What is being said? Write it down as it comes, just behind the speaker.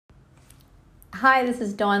Hi, this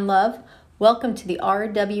is Dawn Love. Welcome to the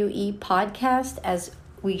RWE podcast as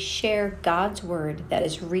we share God's word that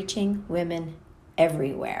is reaching women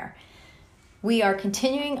everywhere. We are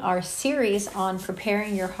continuing our series on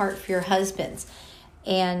preparing your heart for your husbands,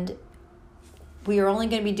 and we are only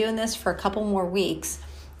going to be doing this for a couple more weeks,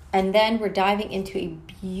 and then we're diving into a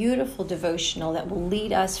beautiful devotional that will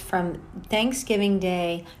lead us from Thanksgiving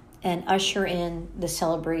Day and usher in the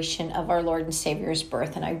celebration of our Lord and Savior's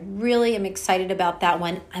birth. And I really am excited about that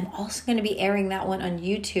one. I'm also going to be airing that one on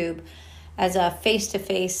YouTube as a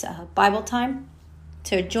face-to-face Bible time.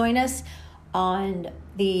 So join us on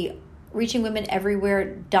the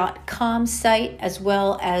reachingwomeneverywhere.com site as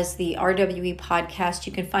well as the RWE podcast.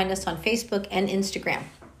 You can find us on Facebook and Instagram.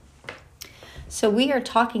 So we are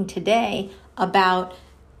talking today about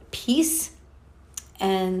peace,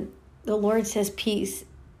 and the Lord says peace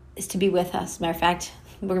is to be with us. Matter of fact,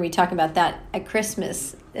 we're going to be talking about that at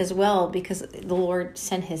Christmas as well, because the Lord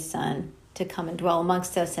sent his son to come and dwell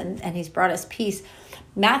amongst us, and he's brought us peace.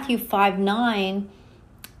 Matthew 5:9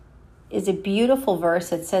 is a beautiful verse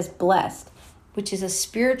that says, blessed, which is a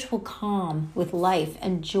spiritual calm with life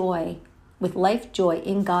and joy, with life joy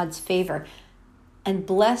in God's favor. And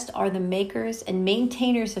blessed are the makers and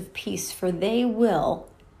maintainers of peace, for they will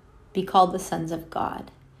be called the sons of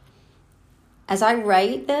God. As I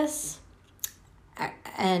write this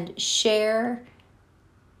and share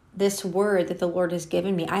this word that the Lord has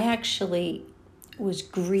given me, I actually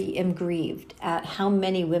am grieved at how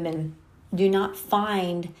many women do not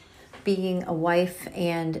find being a wife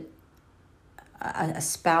and a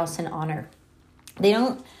spouse an honor. They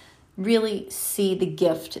don't really see the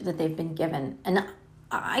gift that they've been given. And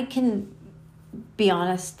I can be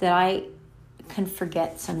honest that I can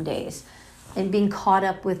forget some days and being caught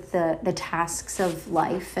up with the tasks of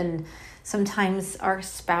life. And sometimes our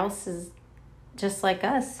spouses, just like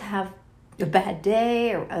us, have a bad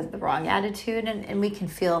day or the wrong attitude, and we can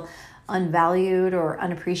feel unvalued or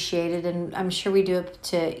unappreciated, and I'm sure we do it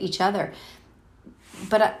to each other.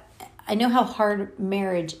 But I know how hard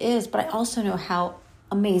marriage is, but I also know how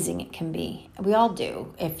amazing it can be. We all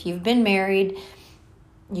do. If you've been married,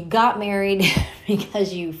 you got married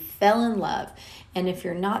because you fell in love. And if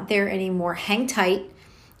you're not there anymore, hang tight.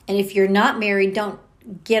 And if you're not married, don't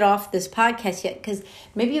get off this podcast yet, because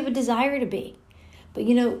maybe you have a desire to be. But I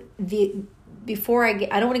don't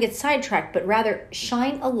want to get sidetracked, but rather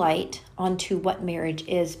shine a light onto what marriage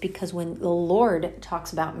is, because when the Lord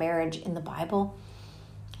talks about marriage in the Bible,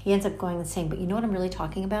 he ends up going and saying, but you know what I'm really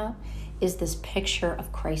talking about? Is this picture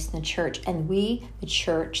of Christ and the church. And we, the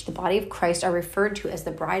church, the body of Christ, are referred to as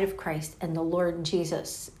the bride of Christ, and the Lord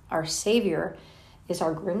Jesus, our Savior, is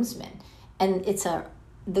our groomsman. And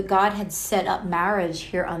the God had set up marriage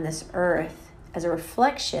here on this earth as a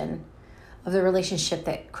reflection of the relationship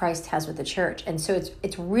that Christ has with the church. And so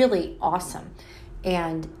it's really awesome.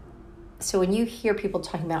 And so when you hear people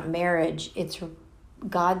talking about marriage, it's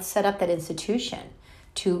God set up that institution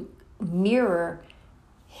to mirror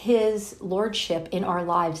his lordship in our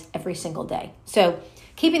lives every single day. So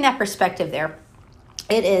keeping that perspective there,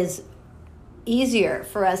 it is easier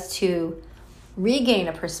for us to regain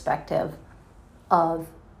a perspective of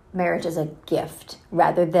marriage as a gift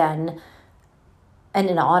rather than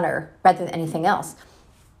an honor rather than anything else.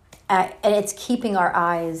 And it's keeping our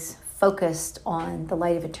eyes focused on the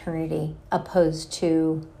light of eternity opposed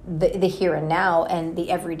to the here and now and the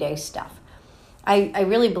everyday stuff. I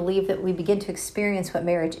really believe that we begin to experience what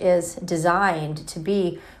marriage is designed to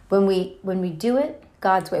be when we do it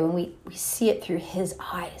God's way, when we see it through his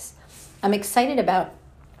eyes. I'm excited about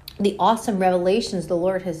the awesome revelations the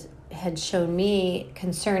Lord had shown me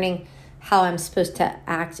concerning how I'm supposed to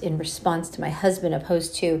act in response to my husband,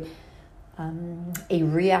 opposed to a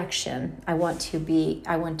reaction. I want to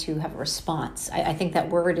have a response. I think that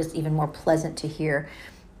word is even more pleasant to hear.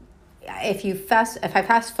 If I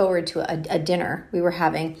fast forward to a dinner we were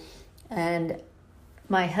having, and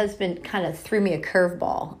my husband kind of threw me a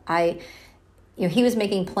curveball. He was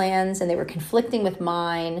making plans and they were conflicting with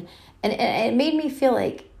mine, and it made me feel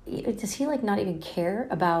like, does he not even care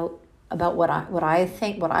about what I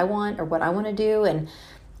think, what I want, or what I want to do? And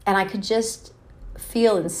I could just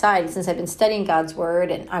feel inside, since I've been studying God's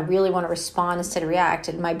word and I really want to respond instead of react.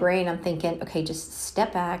 In my brain, I'm thinking, okay, just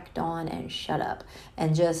step back, Dawn, and shut up,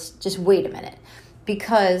 and just wait a minute,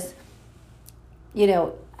 because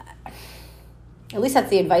at least that's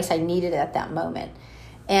the advice I needed at that moment.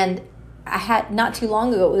 And I had, not too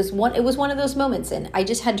long ago, it was one of those moments, and I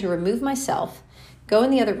just had to remove myself, go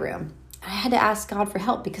in the other room. I had to ask God for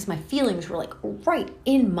help because my feelings were right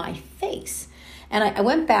in my face. And I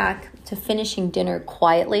went back to finishing dinner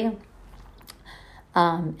quietly.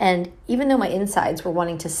 And even though my insides were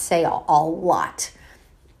wanting to say a lot,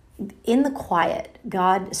 in the quiet,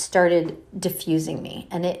 God started diffusing me.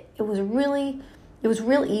 And it was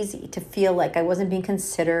real easy to feel like I wasn't being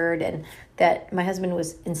considered and that my husband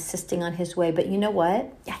was insisting on his way. But you know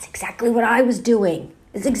what? That's exactly what I was doing.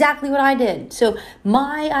 It's exactly what I did. So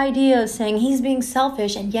my idea of saying he's being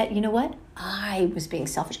selfish, and yet, you know what? I was being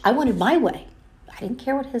selfish. I wanted my way. I didn't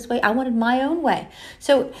care what his way. I wanted my own way.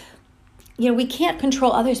 So, we can't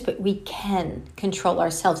control others, but we can control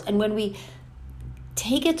ourselves. And when we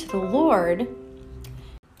take it to the Lord,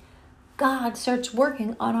 God starts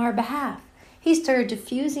working on our behalf. He started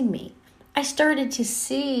diffusing me. I started to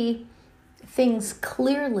see things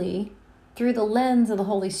clearly through the lens of the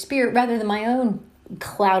Holy Spirit rather than my own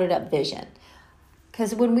clouded up vision.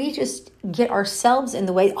 Because when we just get ourselves in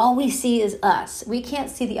the way, all we see is us. We can't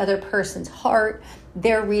see the other person's heart,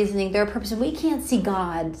 their reasoning, their purpose, and we can't see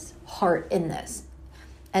God's heart in this.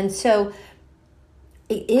 And so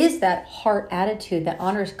it is that heart attitude that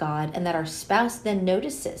honors God and that our spouse then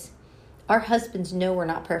notices. Our husbands know we're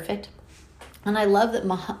not perfect. And I love that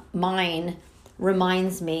mine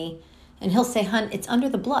reminds me, and he'll say, "Hun, it's under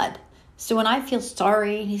the blood." So when I feel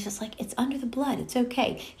sorry, he's just like, "It's under the blood. It's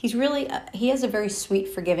okay." He has a very sweet,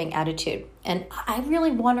 forgiving attitude. And I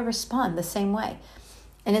really want to respond the same way.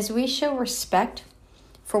 And as we show respect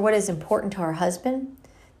for what is important to our husband,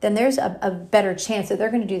 then there's a better chance that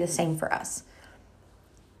they're going to do the same for us.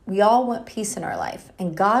 We all want peace in our life.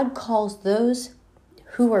 And God calls those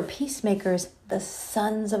who are peacemakers the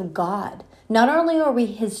sons of God. Not only are we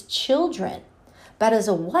his children, but as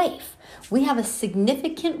a wife, we have a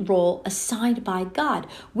significant role assigned by God.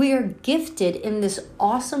 We are gifted in this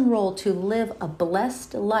awesome role to live a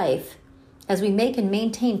blessed life as we make and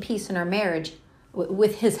maintain peace in our marriage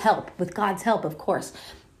with his help, with God's help, of course.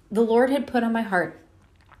 The Lord had put on my heart,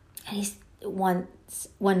 and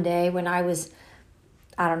one day when I was,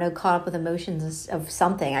 caught up with emotions of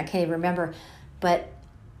something, I can't even remember, but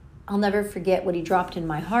I'll never forget what he dropped in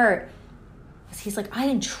my heart. He's like, "I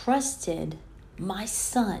entrusted my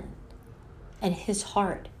son and his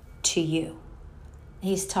heart to you."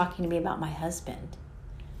 He's talking to me about my husband.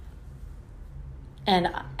 And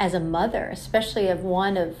as a mother, especially of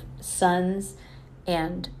one of sons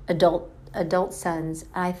and adult sons,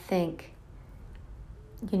 I think,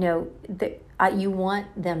 you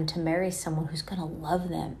want them to marry someone who's going to love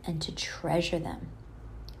them and to treasure them.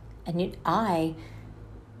 And I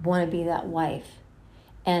want to be that wife.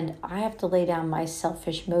 And I have to lay down my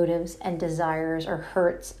selfish motives and desires or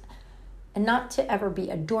hurts, and not to ever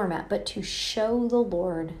be a doormat, but to show the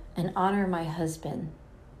Lord and honor my husband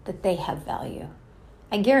that they have value.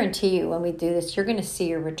 I guarantee you when we do this, you're going to see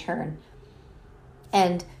your return.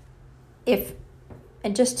 And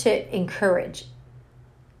just to encourage,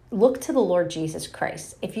 look to the Lord Jesus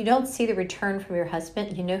Christ. If you don't see the return from your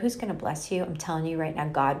husband, you know who's going to bless you? I'm telling you right now,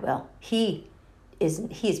 God will. He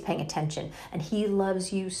is paying attention, and he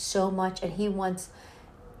loves you so much, and he wants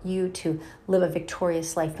you to live a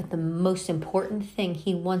victorious life. But the most important thing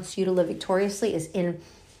he wants you to live victoriously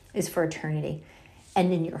is for eternity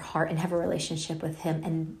and in your heart, and have a relationship with him.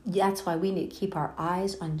 And that's why we need to keep our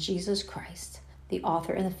eyes on Jesus Christ, the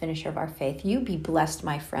author and the finisher of our faith. You be blessed,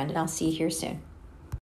 my friend, and I'll see you here soon.